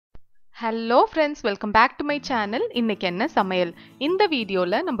Hello friends, welcome back to my channel. இன்னைக்கு என்ன சமையல்? இந்த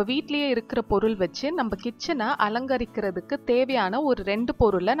வீடியோல நம்ம வீட்லயே இருக்கிற பொருள் வச்சு நம்ம கிச்சனை அலங்கரிக்கிறதுக்கு தேவையான ஒரு 2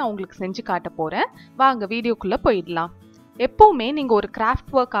 பொருளை நான் உங்களுக்கு செஞ்சு காட்ட போறேன். வாங்க வீடியோக்குள்ள போயிடலாம். எப்பவுமே நீங்க ஒரு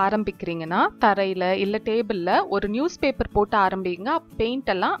கிராஃப்ட் ஒர்க் ஆரம்பிக்கிறீங்கன்னா தரையில இல்ல டேபிள்ல ஒரு நியூஸ் பேப்பர் போட்டு ஆரம்பிங்க.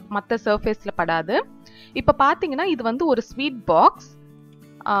 பெயிண்ட் எல்லாம் மற்ற சர்ஃபேஸ்ல படாது. இப்ப பாத்தீங்கன்னா இது வந்து ஒரு ஸ்வீட் பாக்ஸ்.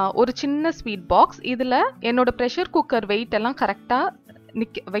 ஒரு சின்ன ஸ்வீட் பாக்ஸ். இதுல என்னோட ப்ரெஷர் குக்கர் வெயிட் எல்லாம் கரெக்டா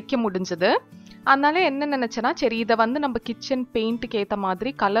வைக்க முடிஞ்சது. அதனால என்ன நினைச்சேன்னா சரி இதை வந்து நம்ம கிச்சன் பெயிண்ட்டுக்கு ஏற்ற மாதிரி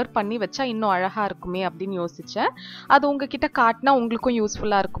கலர் பண்ணி வச்சா இன்னும் அழகா இருக்குமே அப்படின்னு யோசிச்சேன். அது உங்ககிட்ட காட்டினா உங்களுக்கும்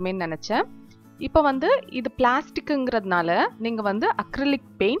யூஸ்ஃபுல்லா இருக்குமேன்னு நினைச்சேன். இப்போ வந்து இது பிளாஸ்டிக்குங்கிறதுனால நீங்க வந்து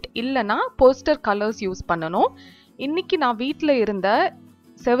அக்ரிலிக் பெயிண்ட் இல்லைன்னா போஸ்டர் கலர்ஸ் யூஸ் பண்ணணும். இன்னைக்கு நான் வீட்டில் இருந்த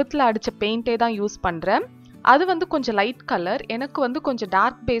செவுத்துல அடிச்ச பெயிண்டே தான் யூஸ் பண்றேன். அது வந்து கொஞ்சம் லைட் கலர், எனக்கு வந்து கொஞ்சம்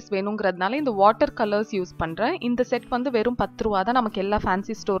டார்க் பேஸ் வேணுங்கிறதுனால இந்த வாட்டர் கலர்ஸ் யூஸ் பண்றேன். இந்த செட் வந்து வெறும் 10 ரூபா தான், நமக்கு எல்லா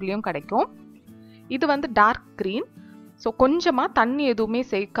ஃபேன்சி ஸ்டோர்லயும் கிடைக்கும். இது வந்து டார்க் கிரீன். ஸோ கொஞ்சமா தண்ணி எதுவுமே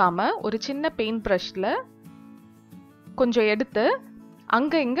சேர்க்காம ஒரு சின்ன பெயிண்ட் ப்ரஷ்ல கொஞ்சம் எடுத்து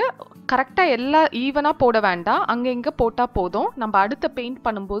அங்க இங்க கரெக்டா எல்லாம் ஈவனா போட வேண்டாம், அங்க இங்க போட்டா போதும். நம்ம அடுத்த பெயிண்ட்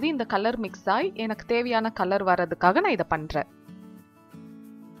பண்ணும்போது இந்த கலர் மிக்ஸ் ஆகி எனக்கு தேவையான கலர் வர்றதுக்காக நான் இதை பண்றேன்.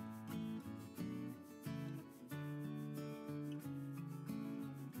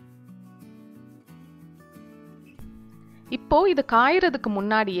 இப்போ இது காயறதுக்கு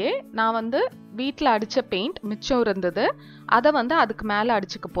முன்னாடியே நான் வந்து வீட்டில் அடிச்ச பெயிண்ட் மிச்சம் இருந்தது, அதை வந்து அதுக்கு மேலே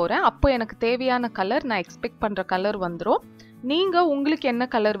அடிச்சுக்க போறேன். அப்போ எனக்கு தேவையான கலர், நான் எக்ஸ்பெக்ட் பண்ற கலர் வந்துடும். நீங்க உங்களுக்கு என்ன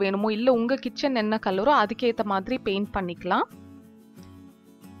கலர் வேணுமோ இல்லை உங்க கிச்சன் என்ன கலரோ அதுக்கேற்ற மாதிரி பெயிண்ட் பண்ணிக்கலாம்.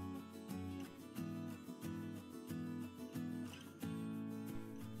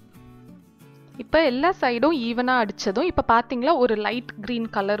 இப்போ எல்லா சைடும் ஈவனா அடிச்சதும் இப்போ பாத்தீங்களா ஒரு லைட்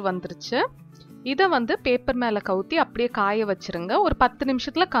கிரீன் கலர் வந்துருச்சு. இதை வந்து பேப்பர் மேலே கவுத்தி அப்படியே காய வச்சிருங்க. ஒரு 10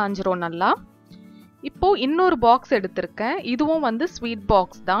 நிமிஷத்துல காஞ்சிரும் நல்லா. இப்போ இன்னொரு பாக்ஸ் எடுத்திருக்கேன். இதுவும் வந்து ஸ்வீட்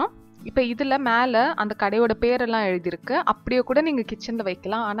பாக்ஸ் தான். இப்போ இதுல மேலே அந்த கடையோட பேரெல்லாம் எழுதியிருக்கு. அப்படியே கூட நீங்க கிச்சன்ல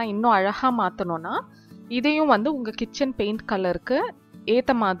வைக்கலாம். ஆனா இன்னும் அழகா மாத்தணும்னா இதையும் வந்து உங்க கிச்சன் பெயிண்ட் கலருக்கு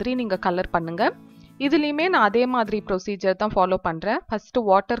ஏத்த மாதிரி நீங்க கலர் பண்ணுங்க. இதுலயுமே நான் அதே மாதிரி ப்ரொசீஜர் தான் ஃபாலோ பண்றேன். ஃபர்ஸ்ட்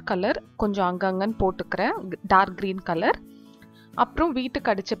வாட்டர் கலர் கொஞ்சம் அங்கங்கன்னு போட்டுக்கிறேன், டார்க் கிரீன் கலர். அப்புறம் வீட்டுக்கு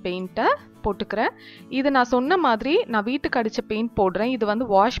அடிச்ச பெயிண்ட்டை போட்டுக்கிறேன். இது நான் சொன்ன மாதிரி நான் வீட்டுக்கு அடிச்ச பெயிண்ட் போடுறேன். இது வந்து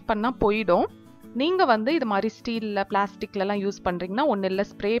வாஷ் பண்ணா போயிடும். நீங்க வந்து இது மாதிரி ஸ்டீல்ல பிளாஸ்டிக்ல எல்லாம் யூஸ் பண்றீங்கன்னா ஒன்னு இல்ல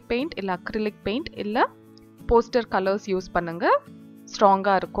ஸ்ப்ரே பெயிண்ட் இல்ல அக்ரிலிக் பெயிண்ட் இல்ல போஸ்டர் கலர்ஸ் யூஸ் பண்ணுங்க,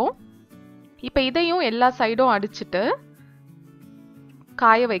 ஸ்ட்ராங்கா இருக்கும். இப்போ இதையும் எல்லா சைடும் அடிச்சுட்டு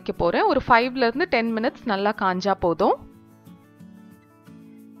காய வைக்க போறேன். ஒரு 5ல இருந்து 10 மினிட்ஸ் நல்லா காஞ்சா போதும்.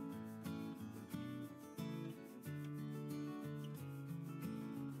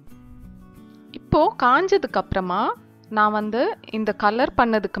 இப்போ காஞ்சதுக்கு அப்புறமா நான் வந்து இந்த கலர்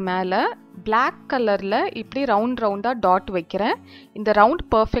பண்ணதுக்கு மேல பிளாக் கலர்ல இப்படி ரவுண்ட் ரவுண்டா டாட் வைக்கிறேன். இந்த ரவுண்ட்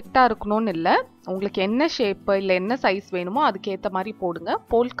பெர்ஃபெக்டா இருக்கணும்னு இல்லை, உங்களுக்கு என்ன ஷேப் இல்லை என்ன சைஸ் வேணுமோ அதுக்கேற்ற மாதிரி போடுங்க.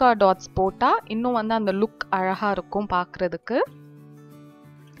 போல்கா டாட்ஸ் போட்டா இன்னும் வந்து அந்த லுக் அழகா இருக்கும் பார்க்கறதுக்கு.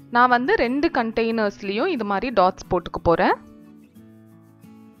 நான் வந்து 2 கண்டெய்னர்ஸ்லயும் இது மாதிரி டாட்ஸ் போட்டுக்க போறேன்.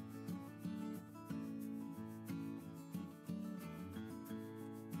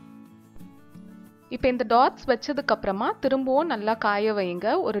 இப்போ இந்த டாட்ஸ் வச்சதுக்கு அப்புறமா திரும்பவும் நல்லா காய வைங்க.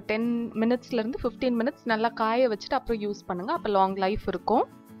 ஒரு 10 மினிட்ஸ்ல இருந்து 15 மினிட்ஸ் நல்லா காய வச்சுட்டு அப்புறம் யூஸ் பண்ணுங்க. அப்போ லாங் லைஃப் இருக்கும்.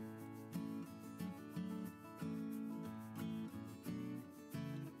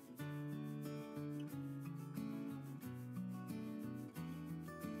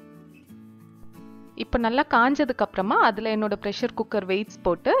 இப்போ நல்லா காஞ்சதுக்கு அப்புறமா அதுல என்னோட ப்ரெஷர் குக்கர் வெயிட்ஸ்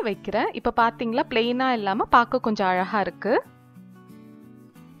போட்டு வைக்கிறேன். இப்போ பாத்தீங்களா பிளெயினா இல்லாம பார்க்க கொஞ்சம் அழகா இருக்கு.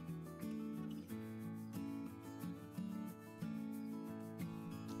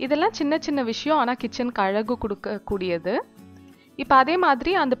 இதெல்லாம் சின்ன சின்ன விஷயம், ஆனா கிச்சனுக்கு அழகு கொடுக்கக்கூடியது. இப்போ அதே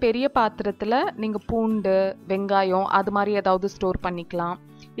மாதிரி அந்த பெரிய பாத்திரத்துல நீங்க பூண்டு வெங்காயம் அது மாதிரி ஏதாவது ஸ்டோர் பண்ணிக்கலாம்.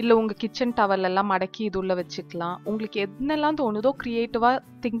 இல்லை உங்க கிச்சன் டவல் எல்லாம் மடக்கி இது உள்ள வச்சுக்கலாம். உங்களுக்கு என்னெல்லாம் தோணுதோ கிரியேட்டிவா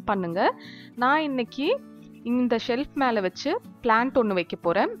திங்க் பண்ணுங்க. நான் இன்னைக்கு இந்த ஷெல்ஃப் மேல வச்சு பிளான்ட் ஒன்று வைக்க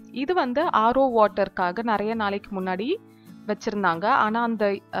போறேன். இது வந்து ஆரோ வாட்டருக்காக நிறைய நாளைக்கு முன்னாடி வச்சிருந்தாங்க. ஆனா அந்த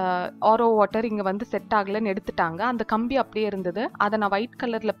ஆரோ வாட்டர் இங்க வந்து செட் ஆகலன்னு எடுத்துட்டாங்க. அந்த கம்பி அப்படியே இருந்தது. அதை நான் ஒயிட்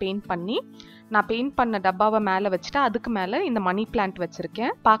கலர்ல பெயிண்ட் பண்ணி நான் பெயிண்ட் பண்ண டப்பாவை மேல வச்சுட்டு அதுக்கு மேல இந்த மணி பிளான்ட்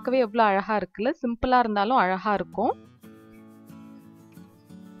வச்சிருக்கேன். பார்க்கவே எவ்வளவு அழகா இருக்குல்ல, சிம்பிளா இருந்தாலும் அழகா இருக்கும்.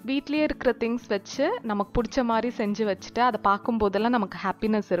 வீட்லயே இருக்கிற திங்ஸ் வச்சு நமக்கு பிடிச்ச மாதிரி செஞ்சு வச்சுட்டு அதை பார்க்கும் போதெல்லாம் நமக்கு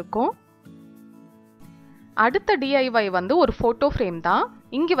ஹாப்பினஸ் இருக்கும். அடுத்த DIY வந்து ஒரு போட்டோ ஃப்ரேம் தான்.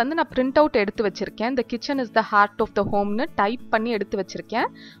 இங்க வந்து நான் பிரிண்ட் அவுட் எடுத்து வச்சிருக்கேன். The kitchen is the heart of the homeனு type பண்ணி எடுத்து வச்சிருக்கேன்.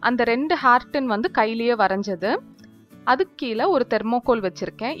 அந்த 2 ஹார்ட்டன் வந்து கையிலேயே வரைஞ்சது. அதுக்கு கீழே ஒரு தெர்மோகோல்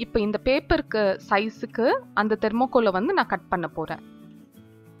வச்சிருக்கேன். இப்போ இந்த பேப்பருக்கு சைஸுக்கு அந்த தெர்மோகோலை வந்து நான் கட் பண்ண போறேன்.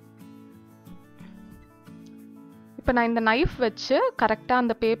 இப்போ நான் இந்த நைஃப் வச்சு கரெக்டாக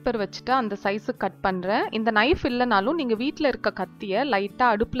அந்த பேப்பர் வச்சுட்டு அந்த சைஸுக்கு கட் பண்ணுறேன். இந்த நைஃப் இல்லைனாலும் நீங்கள் வீட்டில் இருக்க கத்தியை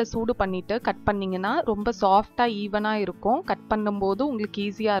லைட்டாக அடுப்பில் சூடு பண்ணிவிட்டு கட் பண்ணிங்கன்னா ரொம்ப சாஃப்டாக ஈவனாக இருக்கும். கட் பண்ணும்போது உங்களுக்கு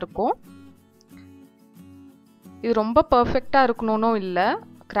ஈஸியாக இருக்கும். இது ரொம்ப பர்ஃபெக்டாக இருக்கணும்னும் இல்லை,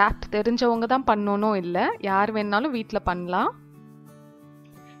 கிராஃப்ட் தெரிஞ்சவங்க தான் பண்ணணும் இல்லை, யார் வேணாலும் வீட்டில் பண்ணலாம்.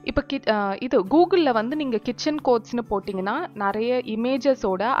 இப்போ இது கூகுளில் வந்து நீங்கள் கிச்சன் கோட்ஸ்னு போட்டிங்கன்னா நிறைய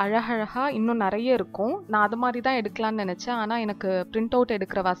இமேஜஸோட அழகழகாக இன்னும் நிறைய இருக்கும். நான் அது மாதிரி தான் எடுக்கலான்னு நினச்சேன், ஆனால் எனக்கு பிரிண்ட் அவுட்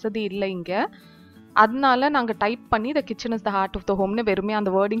எடுக்கிற வசதி இல்லை இங்கே. அதனால நாங்கள் டைப் பண்ணி the kitchen is the heart of the ஹோம்னு வெறுமே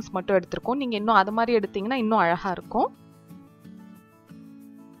அந்த வேர்டிங்ஸ் மட்டும் எடுத்திருக்கோம். நீங்கள் இன்னும் அது மாதிரி எடுத்தீங்கன்னா இன்னும் அழகாக இருக்கும்.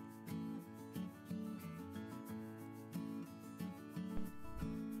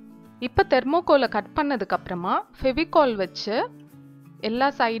 இப்போ தெர்மோகோலை கட் பண்ணதுக்கப்புறமா ஃபெவிகால் வச்சு எல்லா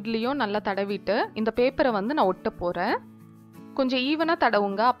சைட்லேயும் நல்லா தடவிட்டு இந்த பேப்பரை வந்து நான் ஒட்ட போகிறேன். கொஞ்சம் ஈவனாக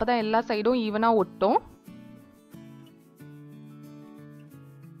தடவுங்க, அப்போ தான் எல்லா சைடும் ஈவனாக ஒட்டும்.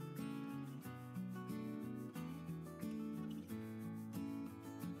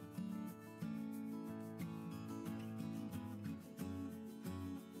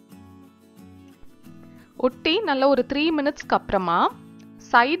 ஒட்டி நல்லா ஒரு 3 மினிட்ஸ்க்கு அப்புறமா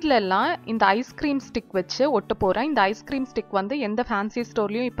சைட்ல எல்லாம் இந்த ஐஸ்கிரீம் ஸ்டிக் வச்சு ஒட்ட போகிறேன். இந்த ஐஸ்கிரீம் ஸ்டிக் வந்து எந்த ஃபேன்சி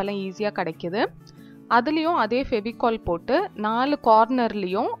ஸ்டோர்லேயும் இப்போல்லாம் ஈஸியாக கிடைக்குது. அதுலேயும் அதே ஃபெவிகால் போட்டு 4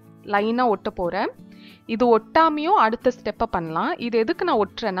 கார்னர்லேயும் லைனாக ஒட்ட போகிறேன். இது ஒட்டாமையும் அடுத்த ஸ்டெப்பை பண்ணலாம். இது எதுக்கு நான்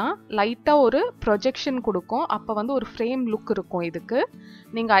ஒட்டுறேன்னா லைட்டாக ஒரு ப்ரொஜெக்ஷன் கொடுக்கும், அப்போ வந்து ஒரு ஃப்ரேம் லுக் இருக்கும் இதுக்கு.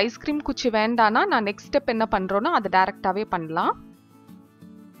 நீங்கள் ஐஸ்கிரீம் குச்சி வேண்டான்னா நான் நெக்ஸ்ட் ஸ்டெப் என்ன பண்ணுறோன்னா அதை டைரெக்டாகவே பண்ணலாம்.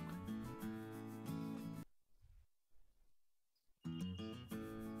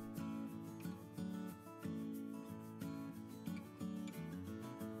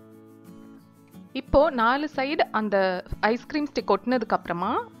 இப்போ 4 சைடு அந்த ஐஸ்கிரீம் ஸ்டிக் ஒட்டினதுக்கு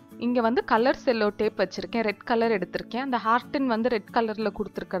அப்புறமா இங்க வந்து கலர் செல்லோ டேப் வச்சிருக்கேன். ரெட் கலர் எடுத்திருக்கேன். அந்த ஹார்டன் வந்து ரெட் கலர்ல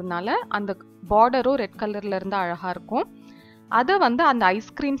கொடுத்துருக்கறதுனால அந்த பார்டரும் ரெட் கலர்ல இருந்து அழகா இருக்கும். அதை வந்து அந்த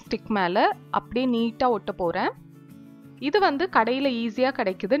ஐஸ்கிரீம் ஸ்டிக் மேல அப்படியே நீட்டா ஒட்ட போறேன். இது வந்து கடையில ஈஸியா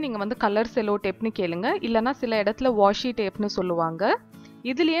கிடைக்குது. நீங்க வந்து கலர் செல்லோ டேப்னு கேளுங்க, இல்லைன்னா சில இடத்துல வாஷி டேப்னு சொல்லுவாங்க.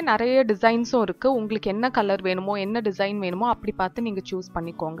 இதுலயே நிறைய டிசைன்ஸும் இருக்கு. உங்களுக்கு என்ன கலர் வேணுமோ என்ன டிசைன் வேணுமோ அப்படி பார்த்து நீங்க சூஸ்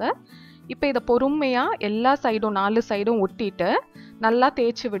பண்ணிக்கோங்க. இப்போ இதை பொறுமையா எல்லா சைடும் 4 சைடும் ஒட்டிட்டு நல்லா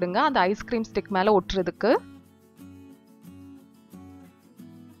தேய்ச்சி விடுங்க அந்த ஐஸ்கிரீம் ஸ்டிக் மேல ஒட்டுறதுக்கு.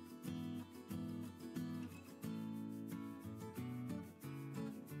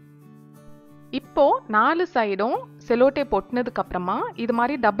 இப்போ 4 சைடும் செலோ டேப் ஒட்டினதுக்கு அப்புறமா இது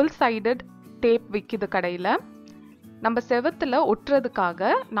மாதிரி டபுள் சைடட் டேப் விற்கிது கடையில. நம்ம செவத்துல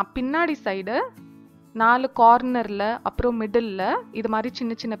ஒட்டுறதுக்காக நான் பின்னாடி சைடு 4 கார்னர்ல அப்புறம் மிடில்ல இது மாதிரி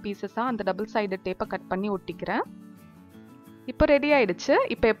சின்ன சின்ன பீசஸா அந்த டபுள் சைடட் டேப்பை கட் பண்ணி ஒட்டிக்கிறேன். இப்போ ரெடி ஆயிடுச்சு.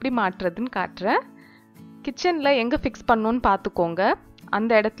 இப்போ எப்படி மாட்டுறதுன்னு காட்டுறேன். கிச்சன்ல எங்க ஃபிக்ஸ் பண்ணணும்னு பார்த்துக்கோங்க.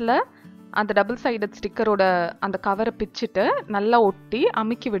 அந்த இடத்துல அந்த டபுள் சைடட் ஸ்டிக்கரோட அந்த கவரை பிச்சுட்டு நல்லா ஒட்டி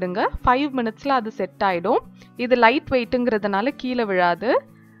அமுக்கி விடுங்க. 5 மினிட்ஸ்ல அது செட் ஆயிடும். இது லைட் வெயிட்டுங்கிறதுனால கீழே விழாது.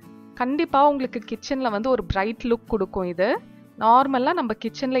 கண்டிப்பா உங்களுக்கு கிச்சன்ல வந்து ஒரு பிரைட் லுக் கொடுக்கும். இது நார்மலா நம்ம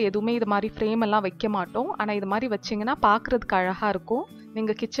கிச்சன்ல எதுவுமே இது மாதிரி ஃப்ரேம் எல்லாம் வைக்க மாட்டோம். ஆனா இது மாதிரி வச்சீங்கன்னா பார்க்கிறதுக்கு அழகா இருக்கும்.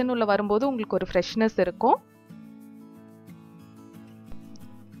 நீங்க கிச்சன் உள்ள வரும்போது உங்களுக்கு ஒரு ஃப்ரெஷ்னஸ் இருக்கும்.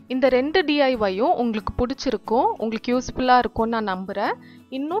 இந்த 2 DIYயும் உங்களுக்கு பிடிச்சிருக்கும், உங்களுக்கு யூஸ்ஃபுல்லாக இருக்கும்னு நான் நம்புகிறேன்.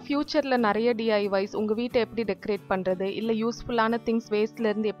 இன்னும் ஃப்யூச்சரில் நிறைய DIYs உங்கள் வீட்டை எப்படி டெக்கரேட் பண்ணுறது, இல்லை யூஸ்ஃபுல்லான திங்ஸ்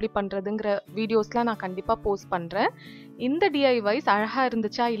வேஸ்ட்லேருந்து எப்படி பண்ணுறதுங்கிற வீடியோஸ்லாம் நான் கண்டிப்பாக போஸ்ட் பண்ணுறேன். இந்த DIYs அழகாக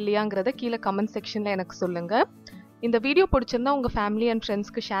இருந்துச்சா இல்லையாங்கிறத கீழே கமெண்ட் செக்ஷனில் எனக்கு சொல்லுங்கள். இந்த வீடியோ பிடிச்சிருந்தா உங்கள் ஃபேமிலி அண்ட்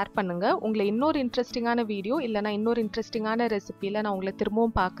ஃப்ரெண்ட்ஸ்க்கு ஷேர் பண்ணுங்கள். உங்களை இன்னொரு இன்ட்ரெஸ்டிங்கான வீடியோ இல்லைனா இன்னொரு இன்ட்ரெஸ்டிங்கான ரெசிபியில் நான் உங்களை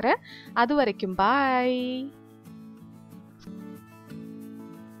திரும்பவும் பார்க்குறேன். அது வரைக்கும் பாய்.